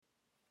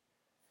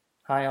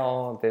Hi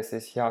all, this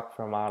is Hyuk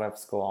from Out of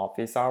School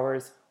Office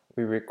Hours.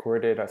 We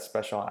recorded a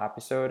special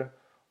episode.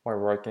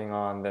 We're working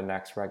on the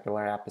next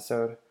regular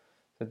episode.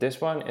 So this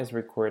one is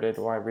recorded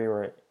while we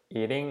were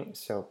eating,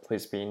 so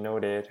please be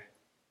noted.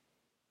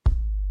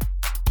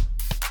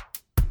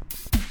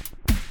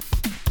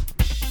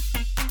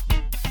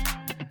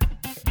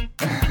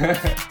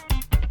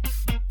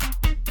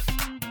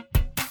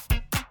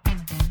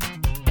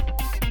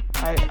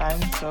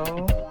 I'm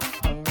so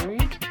hungry.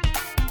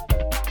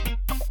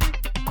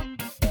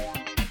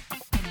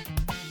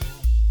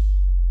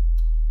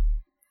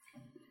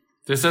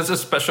 This is a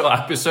special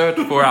episode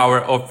for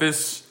our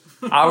office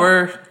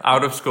hour,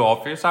 out of school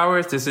office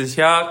hours. This is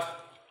Hyuk.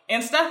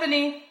 And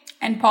Stephanie.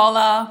 And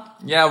Paula.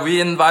 Yeah, we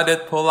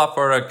invited Paula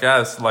for a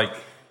guest.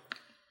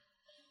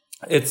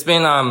 It's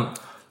been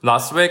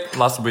last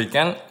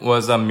weekend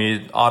was a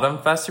Mid-Autumn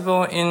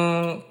Festival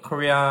in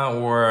Korea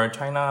or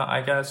China,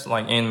 I guess.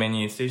 Like in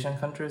many East Asian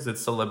countries,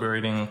 it's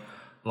celebrating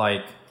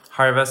like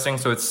harvesting,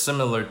 so it's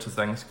similar to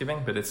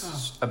Thanksgiving, but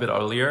it's a bit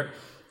earlier.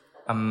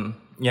 And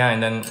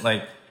then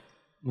like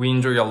we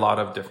enjoy a lot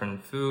of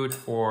different food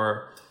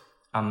for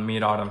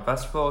Mid-Autumn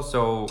Festival.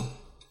 So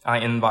I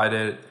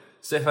invited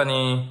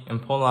Stephanie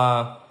and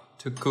Paula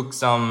to cook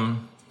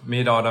some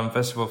Mid-Autumn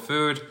Festival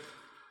food.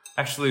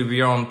 Actually,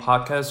 we are on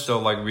podcast, so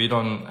like we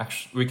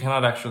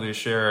cannot actually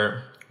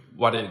share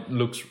what it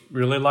looks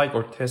really like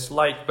or tastes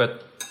like,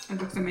 but It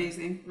looks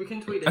amazing. We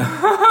can tweet it.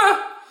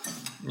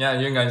 yeah,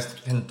 you guys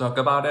can talk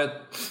about it,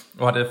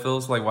 what it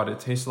feels like, what it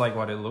tastes like,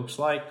 what it looks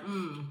like.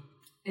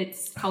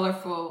 It's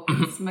colorful.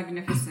 It's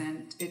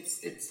magnificent.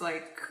 It's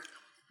like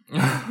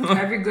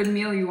every good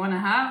meal you want to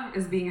have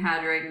is being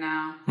had right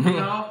now.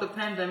 The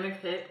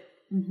pandemic hit,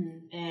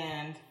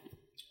 and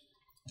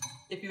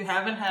if you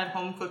haven't had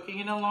home cooking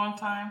in a long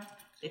time,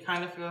 it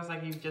kind of feels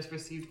like you've just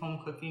received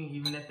home cooking,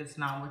 even if it's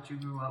not what you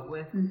grew up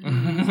with.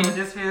 So it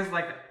just feels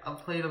like a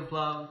plate of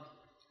love.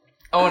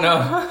 Oh no!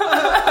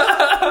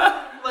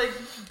 Like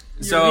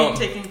you're being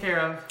taken care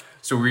of.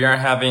 So we are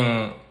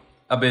having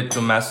a bit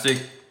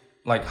domestic,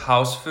 like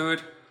house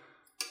food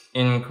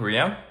in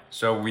Korea.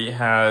 So we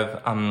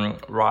have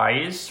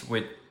rice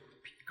with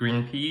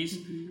green peas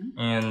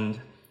and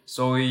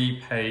soy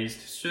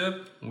paste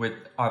soup with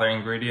other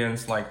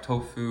ingredients like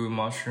tofu,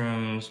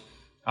 mushrooms,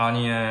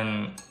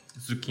 onion,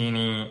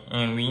 zucchini,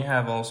 and we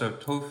have also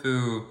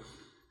tofu,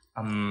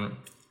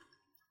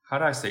 how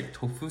do I say,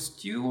 tofu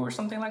stew or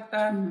something like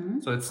that?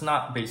 So it's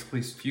not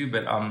basically stew,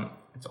 but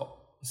it's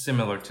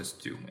similar to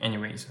stew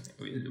anyways,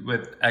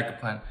 with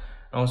eggplant.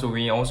 Also,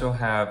 we also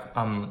have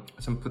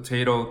some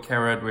potato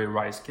carrot with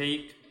rice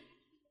cake.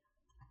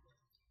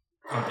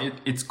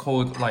 It's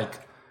called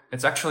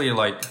it's actually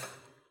like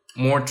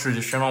more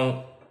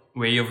traditional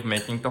way of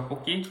making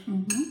tteokbokki.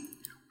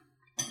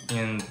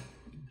 And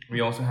we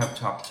also have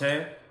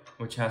japchae,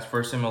 which has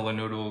first similar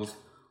noodles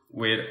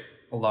with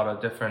a lot of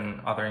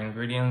different other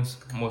ingredients,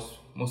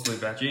 mostly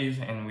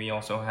veggies. And we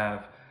also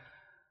have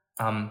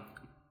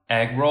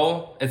egg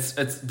roll. It's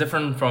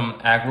different from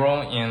egg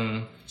roll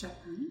in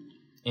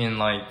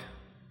like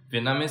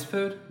Vietnamese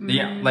food.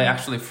 They like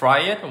actually fry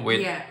it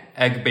with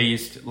egg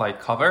based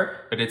like cover,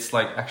 but it's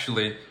like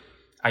actually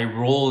I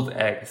rolled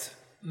eggs.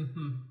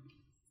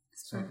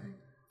 So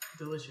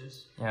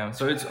delicious. Yeah,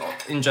 so it's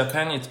in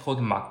Japan it's called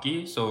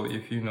maki. So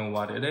if you know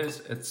what it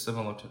is, it's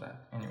similar to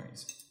that.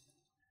 Anyways,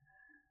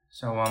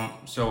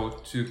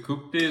 so to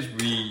cook this,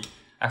 we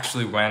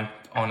actually went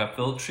on a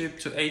field trip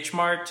to H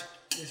Mart.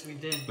 Yes, we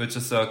did. Which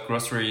is a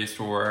grocery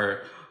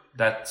store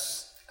that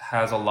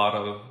has a lot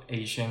of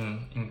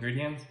Asian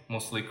ingredients,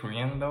 mostly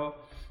Korean though.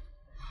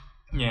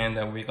 Yeah, and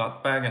then we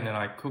got back and then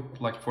I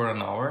cooked like for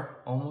an hour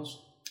almost.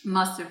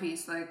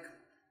 Masterpiece. Like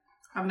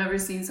I've never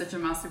seen such a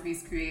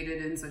masterpiece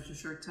created in such a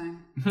short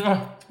time.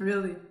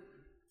 Really.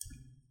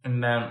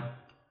 And then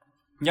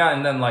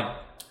like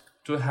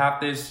to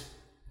have this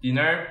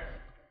dinner,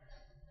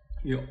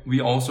 we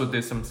also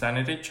did some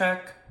sanity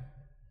check.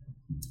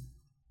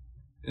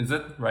 Is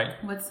it right?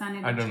 What's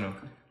sanity? I don't know.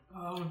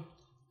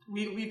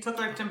 We took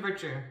our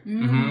temperature.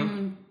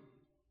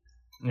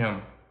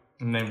 Yeah,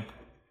 and then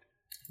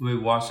we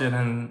wash it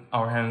in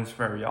our hands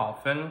very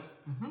often.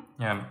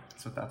 Yeah,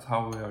 so that's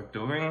how we are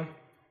doing.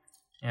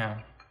 Yeah.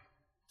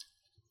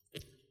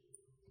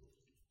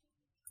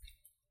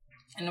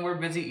 And we're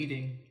busy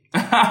eating.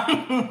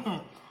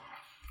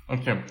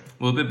 Okay,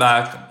 we'll be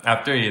back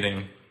after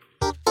eating.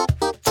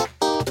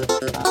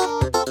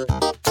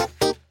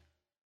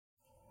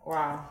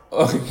 Wow.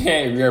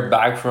 Okay, we are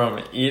back from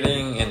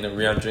eating and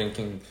we are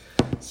drinking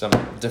some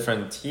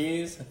different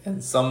teas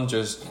and some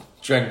just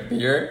drank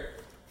beer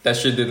that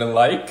she didn't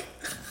like.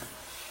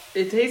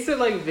 It tasted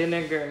like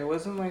vinegar. It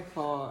wasn't my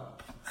fault.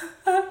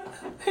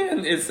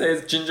 And it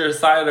says ginger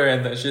cider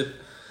and then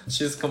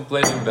she's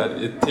complaining that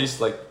it tastes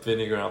like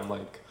vinegar. I'm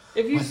like,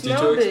 If you what did you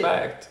smelled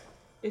expect?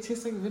 it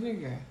tastes like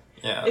vinegar.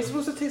 Yeah. It's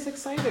supposed to taste like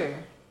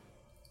cider.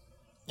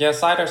 Yeah,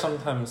 cider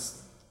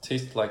sometimes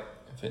tastes like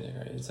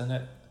vinegar, isn't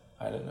it?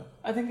 I don't know.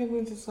 I think it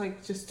means it's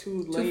like just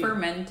too late. Too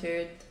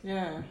fermented.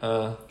 Yeah.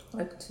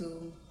 Like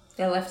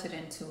they left it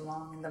in too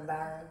long in the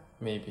barrel.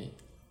 Maybe.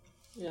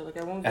 Yeah, like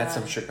I won't Add die.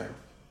 some sugar.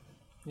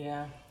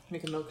 Yeah,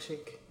 make a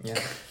milkshake. Yeah.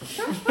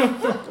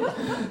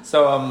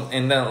 So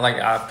and then like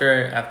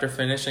after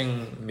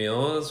finishing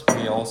meals,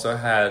 we also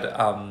had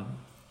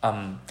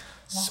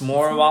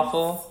s'more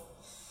waffle.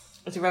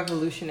 It's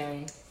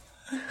revolutionary.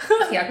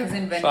 Yaku's Try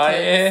invented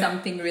it.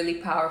 something really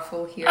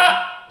powerful here.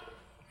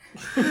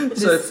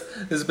 So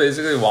it's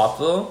basically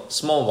waffle,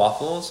 small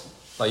waffles.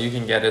 Like you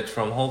can get it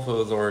from Whole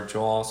Foods or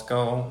Joel's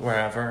Go,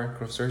 wherever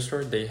grocery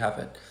store they have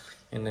it,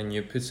 and then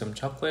you put some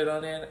chocolate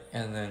on it,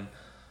 and then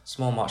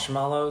small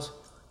marshmallows,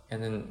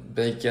 and then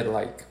bake it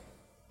like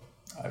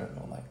I don't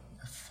know, like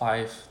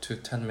 5 to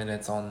 10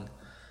 minutes on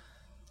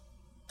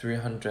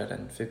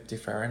 350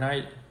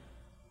 Fahrenheit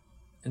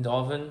in the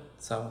oven.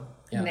 So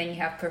yeah, And then you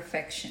have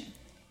perfection.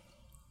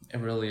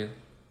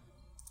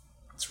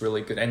 it's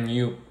really good, and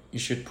you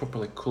should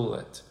properly cool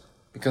it,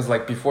 because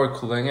like before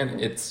cooling it,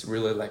 it's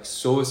really like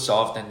so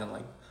soft, and then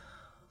like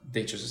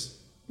they just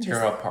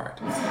tear apart.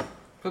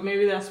 But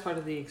maybe that's part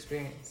of the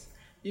experience.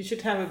 You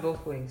should have it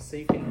both ways so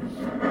you can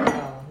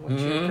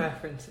what's your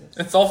preferences.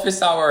 It's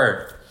office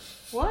hour.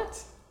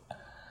 What?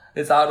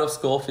 It's out of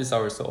school office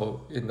hour,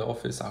 so in the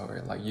office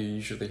hour, like you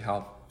usually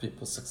help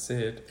people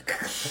succeed.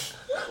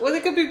 Well,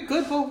 it could be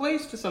good both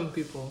ways for some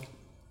people.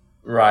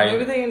 Right.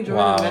 Maybe they enjoy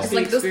Wow. the It's messy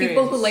like those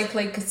people who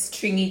experience. like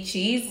stringy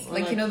cheese. Or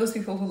Like, like you know those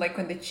people who like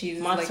when the cheese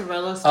is like...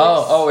 mozzarella sticks.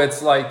 Oh,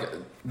 it's like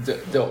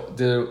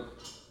the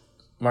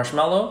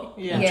marshmallow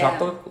Yeah. and Yeah.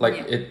 chocolate, like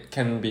Yeah. it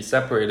can be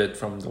separated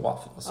from the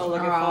waffles. Oh,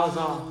 like it falls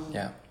off.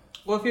 Yeah.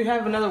 Well, if you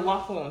have another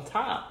waffle on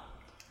top.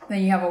 Then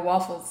you have a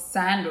waffle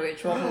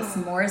sandwich, waffle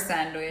s'more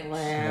sandwich.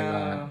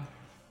 Wow.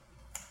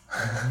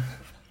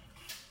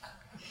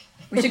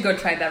 We should go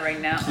try that right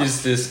now.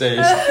 Use this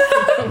stage.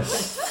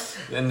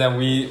 And then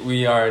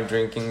we are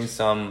drinking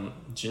some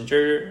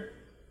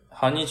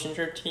honey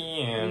ginger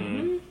tea,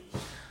 and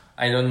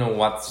I don't know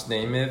what's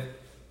name it.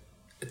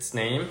 Its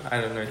name, I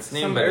don't know its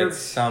name, Some but herbs.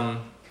 it's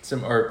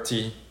some herb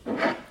tea,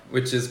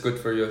 which is good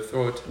for your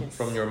throat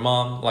from your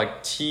mom,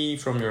 like tea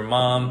from your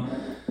mom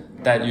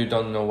that you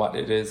don't know what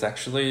it is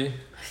actually.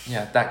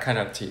 Yeah, that kind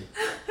of tea.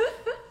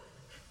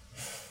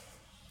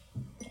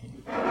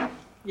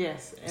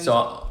 Yes. And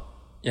So,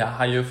 yeah,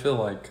 how you feel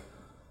like?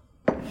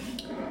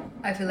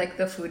 I feel like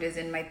the food is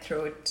in my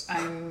throat.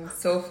 I'm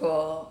so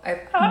full.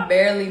 I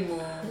barely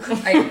move.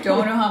 I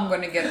don't know how I'm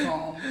gonna get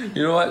home.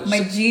 You know what?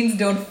 My jeans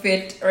don't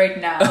fit right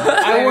now.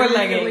 I wore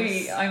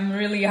leggings. I'm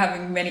really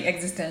having many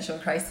existential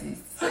crises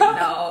right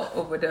now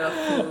over the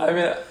food. I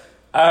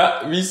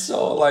mean, we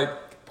saw like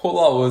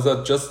Paula was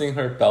adjusting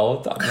her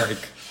belt. I'm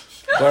like,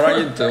 what are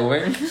you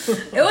doing?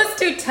 It was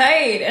too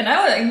tight, and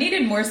I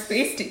needed more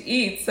space to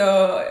eat,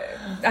 so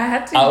I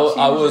had to. I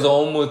change was it.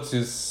 almost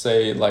to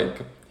say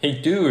like, hey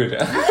dude.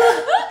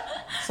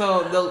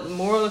 so the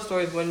moral of the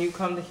story is when you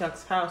come to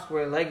Hyuk's house,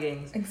 wear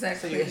leggings.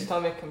 Exactly. So your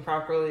stomach can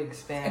properly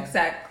expand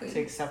Exactly. to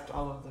accept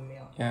all of the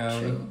meal. Yeah.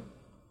 True.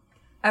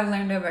 I've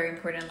learned a very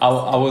important I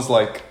lesson. was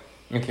like,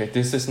 okay,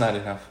 this is not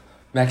enough.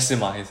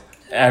 Maximize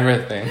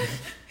everything.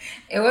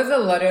 It was a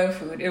lot of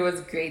food. It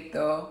was great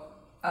though.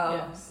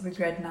 Yes.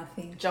 Regret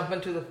nothing. Jump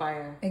into the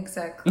fire.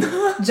 Exactly.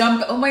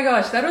 Jump. Oh my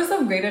gosh, that was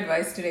some great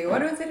advice today.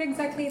 What was it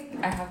exactly?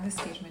 I have the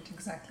statement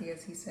exactly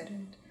as he said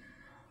it.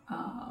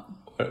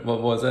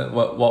 What was it?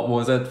 What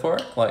was it for?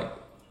 Like,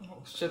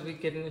 Should we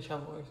get in a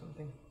shovel or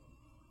something?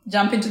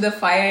 Jump into the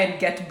fire and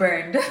get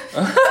burned.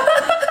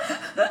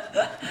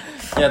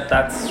 yeah,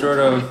 that's sort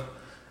of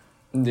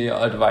the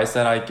advice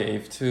that I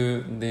gave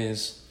to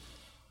these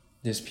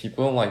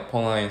people like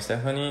Paula and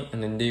Stephanie,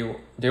 and then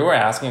they were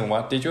asking,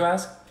 what did you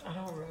ask? I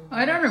don't remember.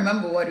 I don't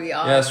remember what we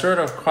asked. Yeah, sort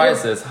of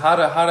crisis. How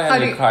to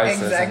handle do-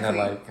 crisis, exactly. and then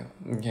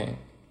like, okay,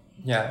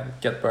 yeah,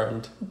 get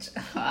burned.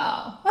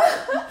 Wow.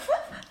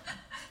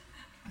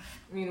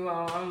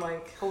 Meanwhile, I'm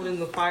like holding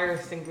the fire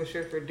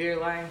extinguisher for dear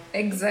life.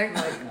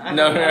 Exactly. I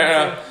No, don't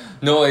know.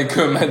 no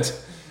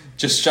equipment.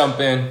 Just jump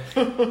in.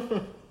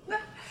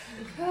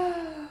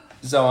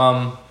 So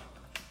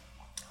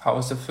how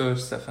was the food,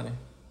 Stephanie?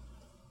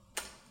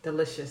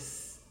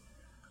 Delicious.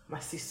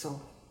 Macizo.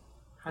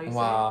 How you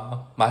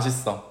Wow,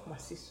 맛있어.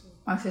 say it?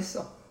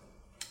 Macizo. 맛있어.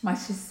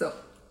 맛있어.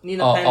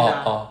 Nina Oh,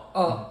 Penda.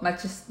 Oh,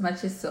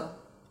 맛있어.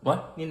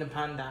 What? Nina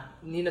Panda.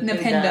 Nina Nina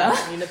Penda.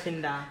 Penda. Nina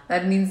Penda.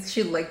 That means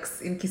she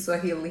likes in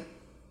Kiswahili.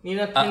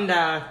 Nina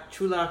Penda.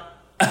 Chula.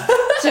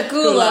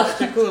 Chakula.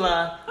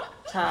 Chakula.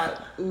 Cha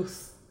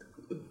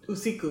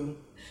usiku.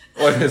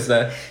 What is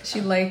that? She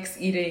likes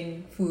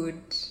eating food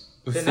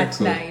at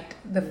Usiku. night.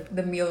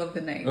 The meal of the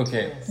night.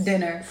 Okay,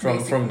 Dinner.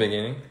 from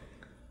beginning.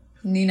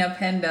 Nina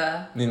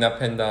Penda. Nina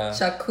Penda.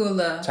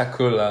 Chakula.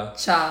 Chakula.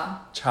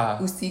 Cha. Cha.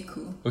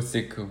 Usiku.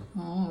 Usiku.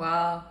 Oh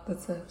wow,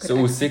 that's a good. So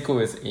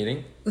usiku is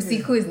eating.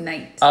 Usiku is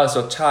night. Oh,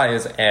 so cha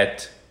is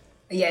at,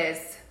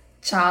 Yes.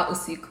 Cha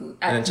usiku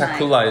at and then night.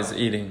 chakula is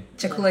eating.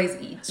 Chakula is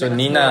eat. So That's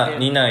Nina what I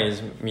Nina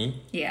is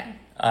me. Yeah.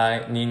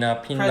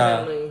 Nina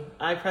Pinda.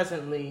 I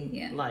presently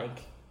Yeah. like.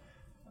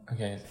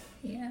 Okay,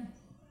 Yeah.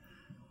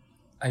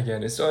 I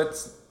get it. So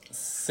it's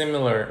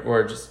similar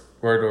or just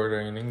word order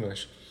in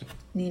English.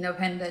 Nina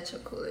Penda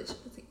Chakula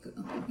Usiku.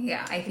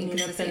 Yeah, I think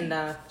it's the same.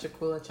 Ninapenda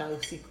chakula cha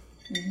usiku.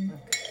 Okay,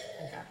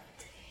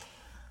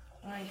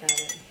 I got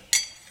it.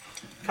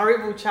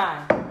 Karibu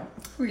chai.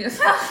 Yes.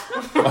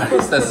 What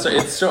is that?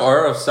 It's so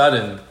all of a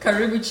sudden.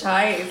 Karibu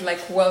chai is like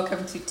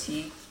welcome to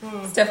tea.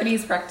 Stephanie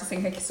is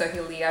practicing her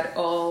Kiswahili at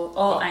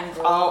all angles.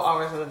 All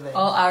hours of the day.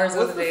 All hours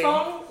What's of the day.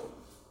 song?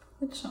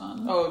 Which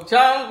song? Oh,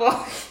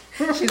 Jambo.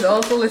 She's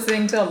also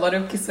listening to a lot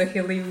of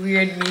Kiswahili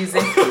weird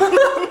music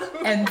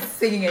and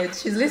singing it.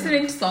 She's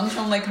listening to songs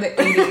from like the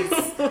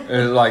 80s.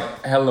 It's like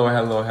hello,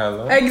 hello,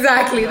 hello.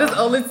 Exactly. That's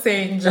all it's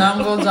saying.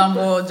 Jumbo,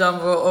 jumbo,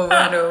 jumbo over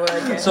and over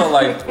again. So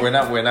like when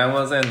I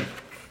was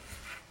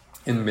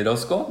in middle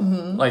school,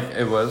 like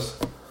it was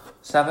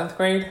 7th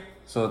grade.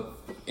 So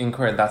in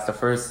Korea, that's the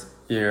first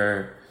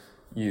year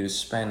you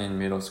spend in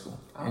middle school.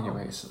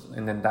 Anyways,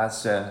 and then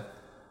that's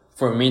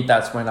for me.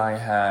 That's when I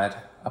had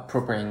a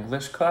proper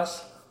English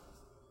class.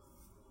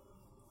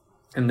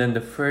 And then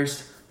the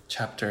first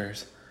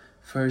chapters,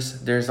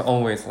 there's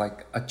always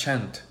like a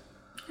chant.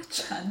 A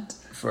chant.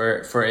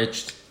 For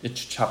each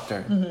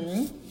chapter,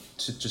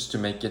 to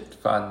make it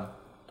fun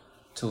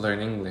to learn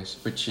English,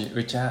 which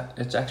it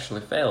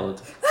actually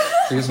failed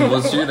because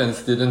most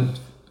students didn't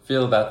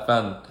feel that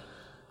fun.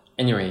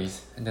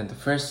 Anyways, and then the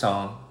first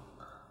song,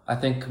 I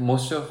think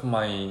most of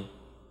my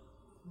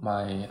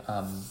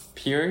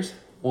peers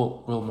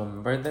will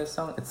remember this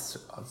song.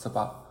 It's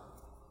about.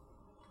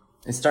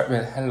 It starts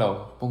with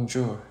hello,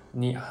 bonjour,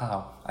 ni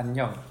hao,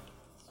 annyeong.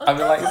 I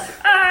mean like.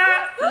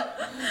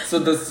 So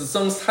the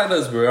song's title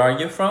is Where Are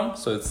You From?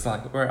 So it's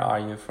like, where are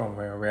you from?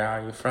 Where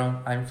are you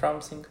from? I'm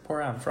from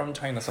Singapore, I'm from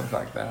China, something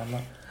like that. I'm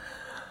like,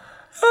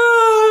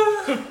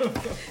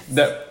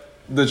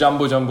 the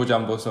Jumbo Jumbo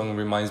Jumbo song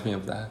reminds me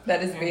of that.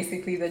 That is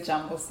basically the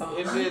jumbo song.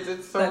 It is.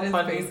 It's so That is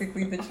funny.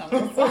 basically the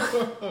jumbo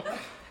song.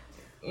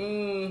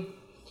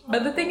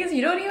 But the thing is,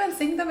 you don't even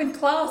sing them in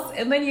class,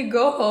 and then you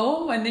go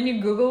home, and then you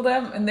Google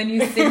them, and then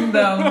you sing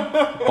them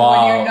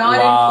when you're not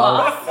in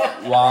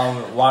class. Wow,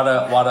 what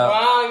a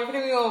Wow, you're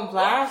putting me on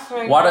blast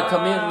right what now. a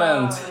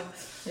commitment.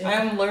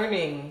 I'm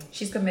learning.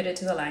 She's committed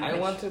to the language. I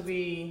want to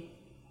be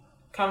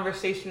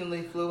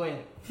conversationally fluent.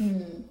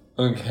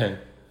 Okay.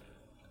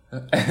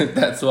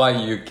 That's why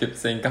you keep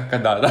saying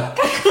kakadada.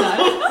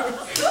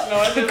 No,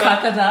 I did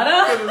not.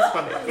 Kakadara? It was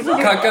funny.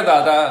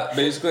 Kakadada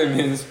basically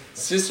means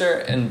sister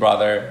and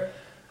brother.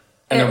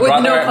 And With no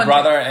context.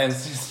 brother and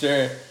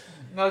sister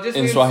No, just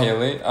in means-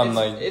 Swahili. I'm it's-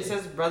 like, it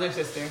says brother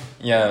sister.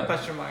 yeah.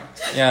 Question mark.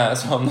 Yeah,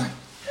 so I'm like,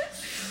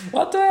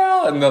 what the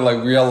hell? And then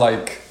like we are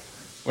like,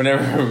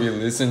 whenever we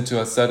listen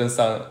to a certain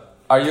sound,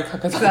 are you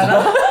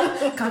kakadada?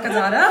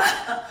 Kakadara?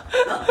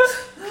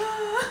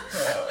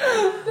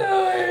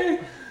 No way.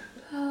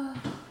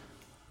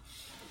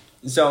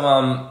 So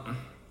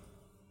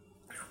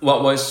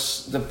what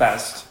was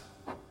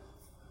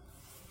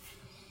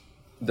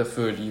the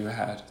food you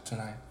had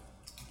tonight?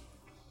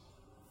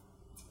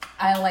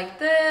 I like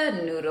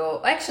the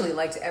noodle. I actually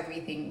liked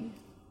everything.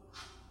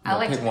 I No,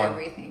 liked pick one.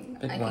 everything.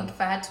 Pick I one. think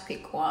if I had to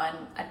pick one,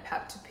 I'd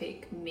have to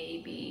pick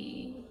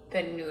maybe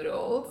the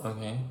noodles.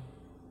 Okay.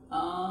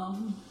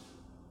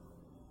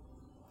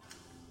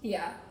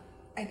 Yeah,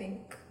 I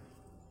think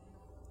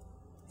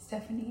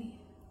Stephanie.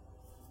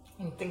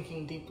 I'm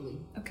thinking deeply.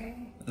 Okay.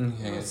 It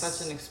Okay. was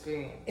such an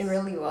experience. It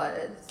really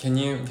was. Can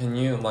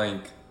you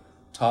like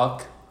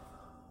talk?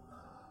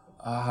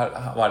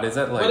 What is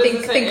it like? What is Think,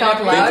 this, think an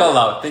out interview? Think loud.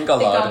 aloud. Think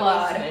aloud. out An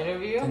loud.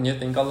 interview. Can you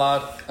think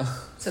aloud?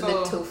 So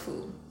So- the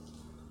tofu.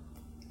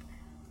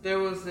 There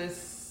was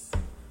this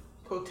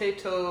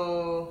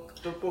potato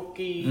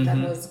tteokbokki That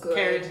was good.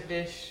 carrot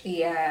dish. It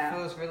Yeah.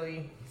 was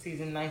really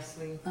seasoned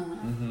nicely.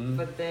 Mm-hmm.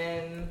 But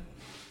then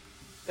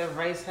the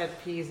rice had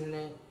peas in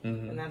it,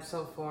 Mm-hmm. and that's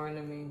so foreign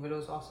to me. But it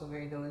was also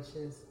very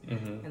delicious.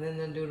 Mm-hmm. And then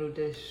the noodle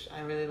dish,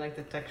 I really like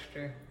the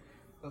texture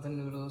of the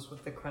noodles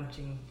with the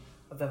crunching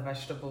of the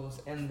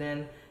vegetables. And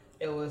then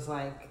it was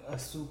like a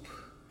soup.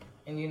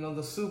 And you know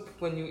the soup,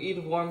 when you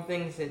eat warm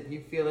things,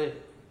 you feel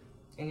it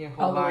in your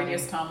whole All the way body. in your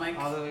stomach.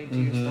 All the way to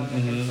your Mhm, stomach.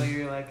 And mhm. so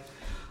you're like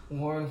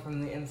warm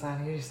from the inside.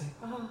 And you're just like,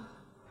 oh,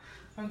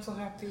 I'm so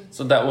happy.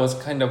 So that was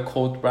kind of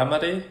cold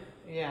remedy.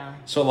 Yeah.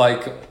 So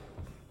like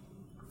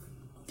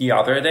the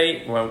other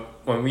day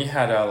when we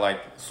had a like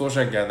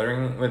social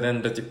gathering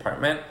within the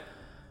department,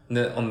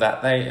 on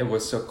that day it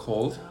was so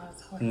cold,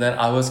 and then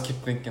I was keep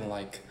thinking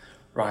like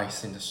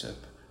rice in the soup,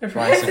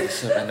 rice in the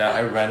soup, and then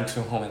I ran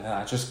to home and then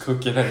I just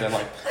cook it and then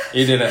like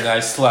eat it and then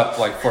I slept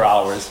like 4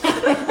 hours.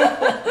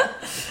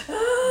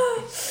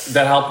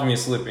 That helped me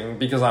sleeping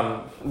because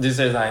these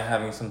days I'm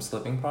having some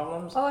sleeping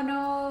problems. Oh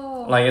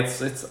no. Like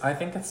it's I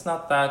think it's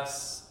not that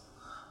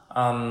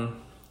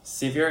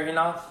severe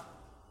enough.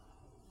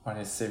 What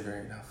is severe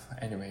enough?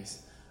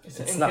 Anyways,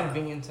 It's not-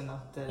 inconvenient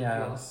enough to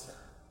Yeah. feel.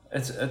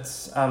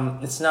 it's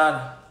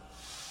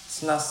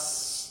not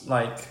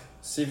like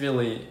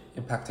severely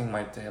impacting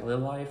my daily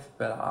life,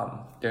 but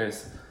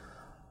there's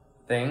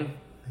thing,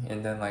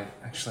 and then like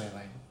actually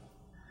like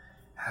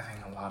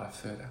having a lot of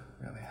food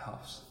really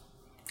helps.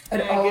 It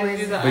Yeah, it gives always.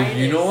 you the But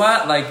you know itis.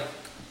 what? Like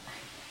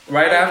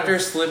right Itis. after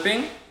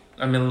sleeping,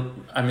 I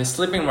mean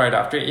sleeping right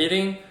after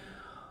eating,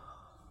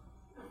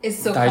 is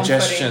so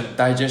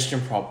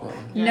digestion problem.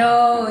 Yeah.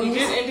 No, you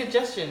get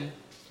indigestion.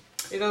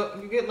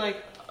 You get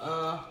like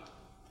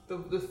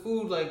the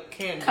food like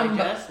can't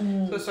digest,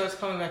 so it starts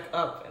coming back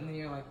up, and then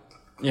you're like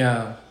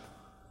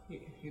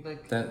you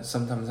like that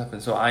sometimes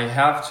happens. So I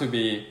have to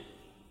be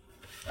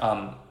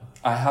I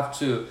have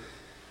to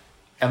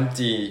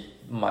empty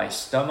my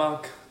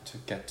stomach to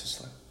get to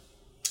sleep.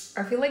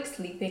 I feel like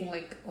sleeping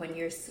like when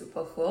you're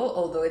super full,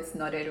 although it's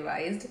not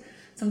advised.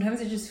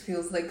 Sometimes it just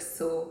feels like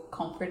so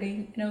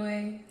comforting in a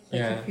way.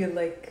 Like you feel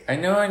like I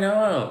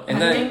know.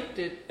 And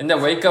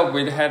then wake up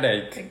with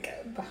headache.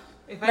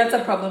 That's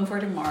a problem for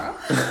tomorrow.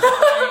 If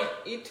I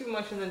eat too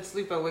much and then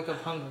sleep, I wake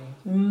up hungry.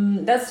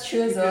 That's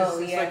true as well.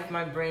 It's like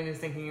my brain is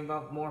thinking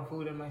about more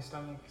food in my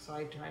stomach, so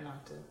I try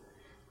not to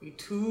be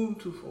too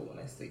full when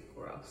I sleep,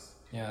 or else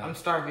I'm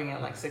starving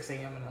at like 6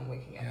 a.m. and I'm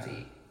waking up to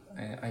eat.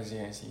 I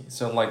see.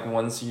 So like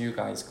once you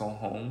guys go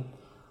home,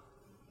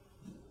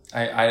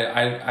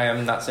 I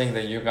am not saying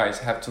that you guys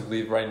have to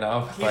leave right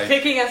now. But You're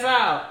kicking us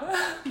out.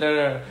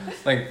 No.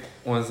 Like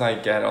once I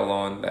get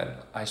alone, then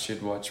I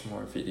should watch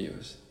more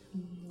videos.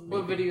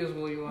 What videos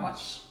will you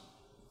watch?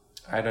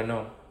 I don't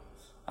know.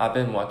 I've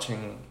been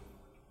watching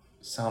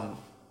some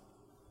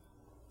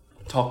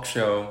talk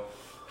show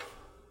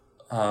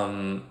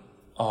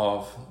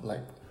of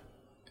like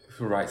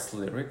who writes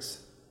lyrics.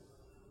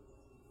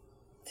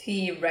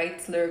 He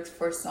writes lyrics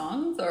for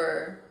songs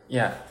or?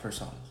 Yeah, for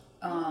songs.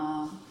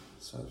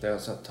 So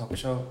there's a talk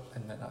show,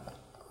 and then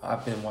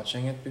I've been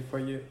watching it before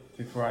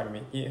I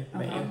met you.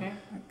 Okay.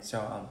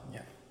 So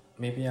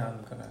maybe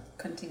I'm gonna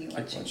continue keep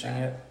watching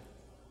it,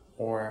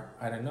 or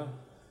I don't know,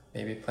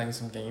 maybe playing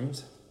some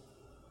games.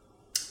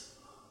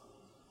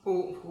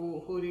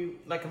 Who do you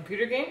like?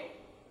 Computer game?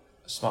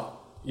 Smart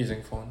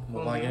using phone,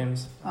 mobile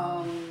games.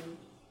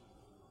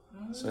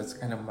 Mm-hmm. So it's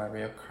kind of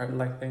Mario Kart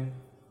like thing.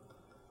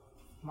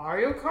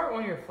 Mario Kart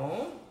on your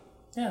phone?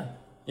 Yeah,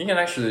 you can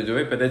actually do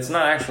it, but it's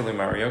not actually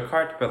Mario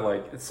Kart, but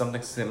like it's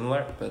something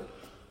similar, but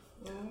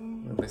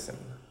really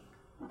similar.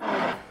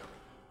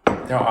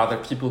 There are other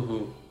people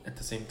who at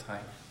the same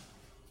time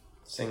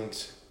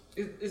sings.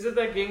 Is it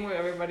that game where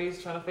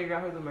everybody's trying to figure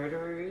out who the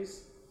murderer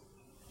is?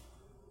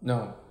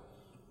 No.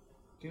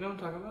 Do you know what I'm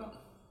talking about?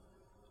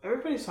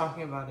 Everybody's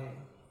talking about it.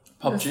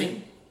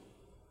 PUBG?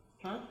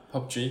 Huh?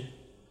 PUBG?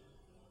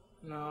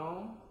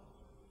 No.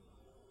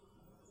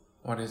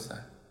 What is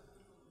that?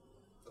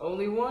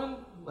 Only one?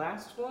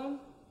 Last one?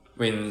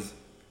 Wins.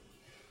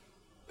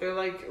 They're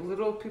like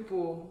little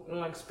people in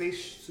like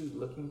spacesuit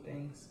looking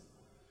things.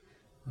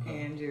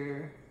 And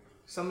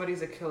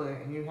somebody's a killer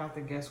and you have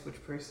to guess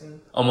which person.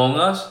 Among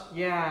Us?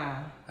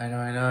 Yeah. I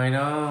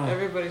know.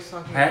 Everybody's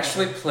talking I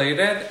actually played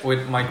it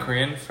with my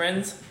Korean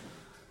friends.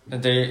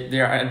 They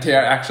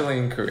are actually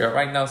in Korea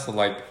right now, so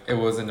like it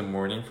was in the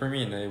morning for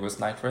me and it was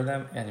night for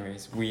them.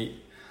 Anyways,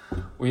 we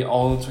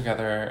all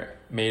together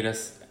made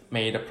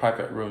a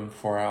private room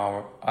for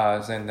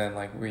us, and then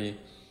like we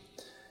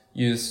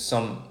used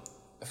some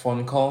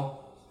phone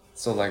call,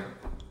 so like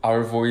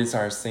our voice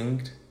are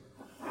synced.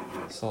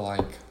 So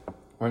like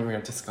when we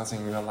were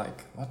discussing, we were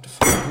like, what the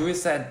fuck, who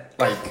is that?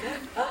 Like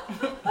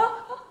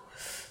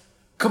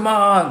come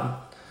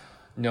on,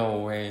 no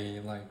way.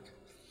 Like,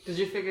 did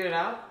you figure it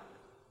out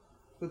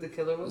who the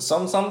killer was?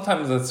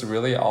 Sometimes it's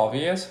really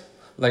obvious.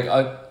 Like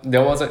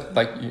there was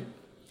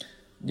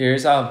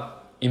there's a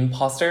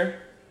imposter.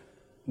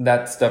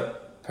 That's the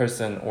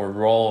person or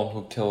role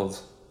who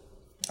kills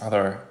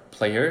other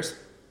players.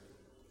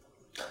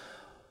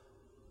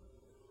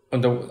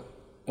 On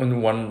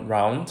one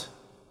round,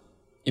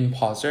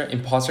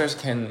 imposters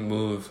can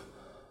move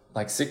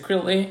like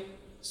secretly,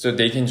 so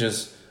they can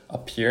just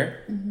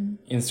appear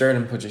in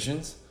certain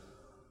positions,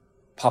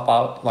 pop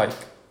out like,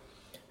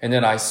 and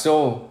then I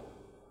saw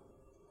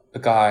a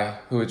guy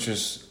who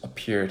just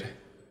appeared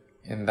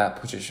in that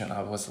position.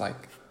 I was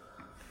like,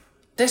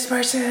 this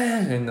person,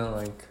 and then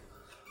like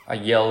I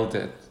yelled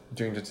it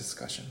during the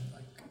discussion,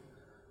 like,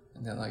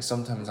 and then like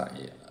sometimes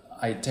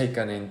I take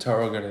an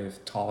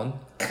interrogative tone.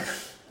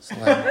 So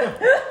like,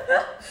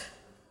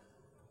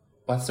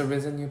 what's the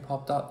reason you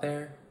popped out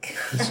there?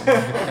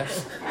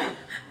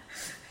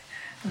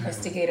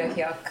 Investigator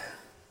Hyuk.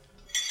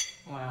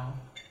 Wow.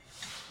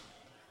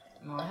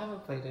 No, I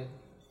haven't played it.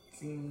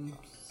 Seems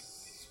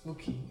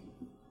spooky.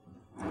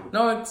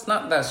 No, it's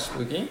not that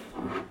spooky.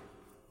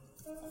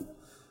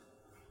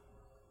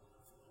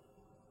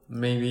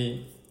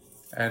 Maybe,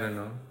 I don't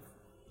know.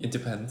 It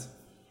depends.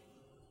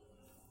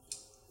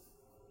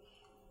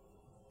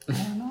 I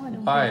don't know.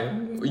 Why?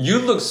 You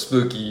look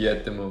spooky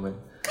at the moment.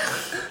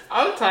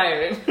 I'm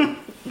tired.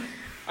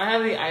 I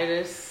have the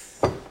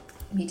itis.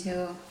 Me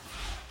too.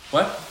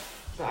 What?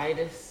 The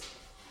itis.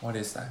 What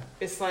is that?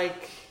 It's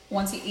like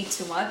Once you eat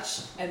too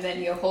much, and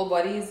then your whole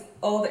body's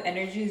all the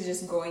energy is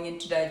just going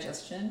into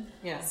digestion.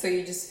 Yeah. So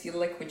you just feel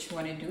like what you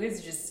want to do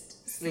is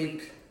just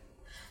sleep.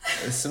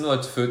 It's similar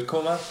to food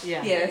coma?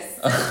 Yeah. Yes.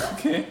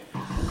 Okay.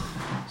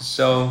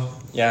 So,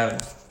 yeah.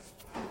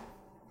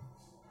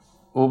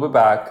 We'll be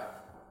back.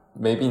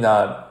 Maybe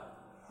not.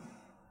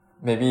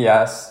 Maybe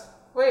yes.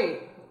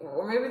 Wait,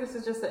 Or maybe this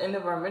is just the end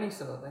of our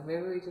mini-sode. Like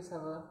maybe we just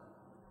have a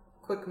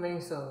quick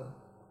mini-sode.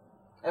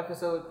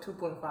 Episode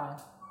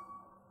 2.5.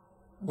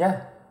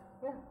 Yeah.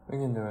 Yeah. We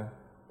can do it.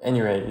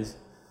 Anyways,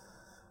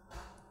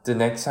 the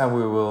next time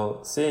we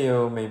will see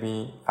you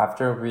maybe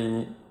after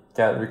we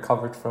get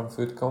recovered from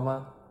food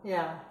coma.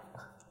 Yeah.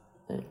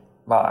 Okay.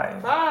 Bye.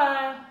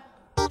 Bye.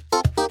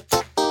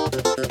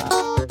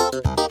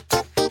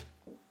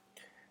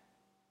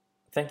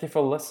 Thank you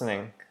for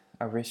listening.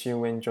 I wish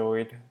you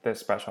enjoyed this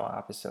special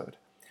episode.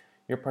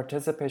 Your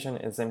participation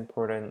is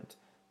important.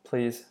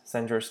 Please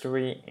send your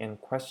story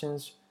and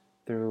questions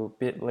through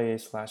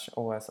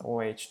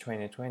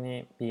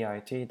bit.ly/OSOH2020,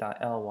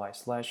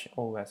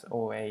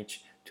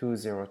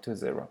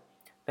 bit.ly/OSOH2020.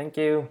 Thank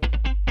you.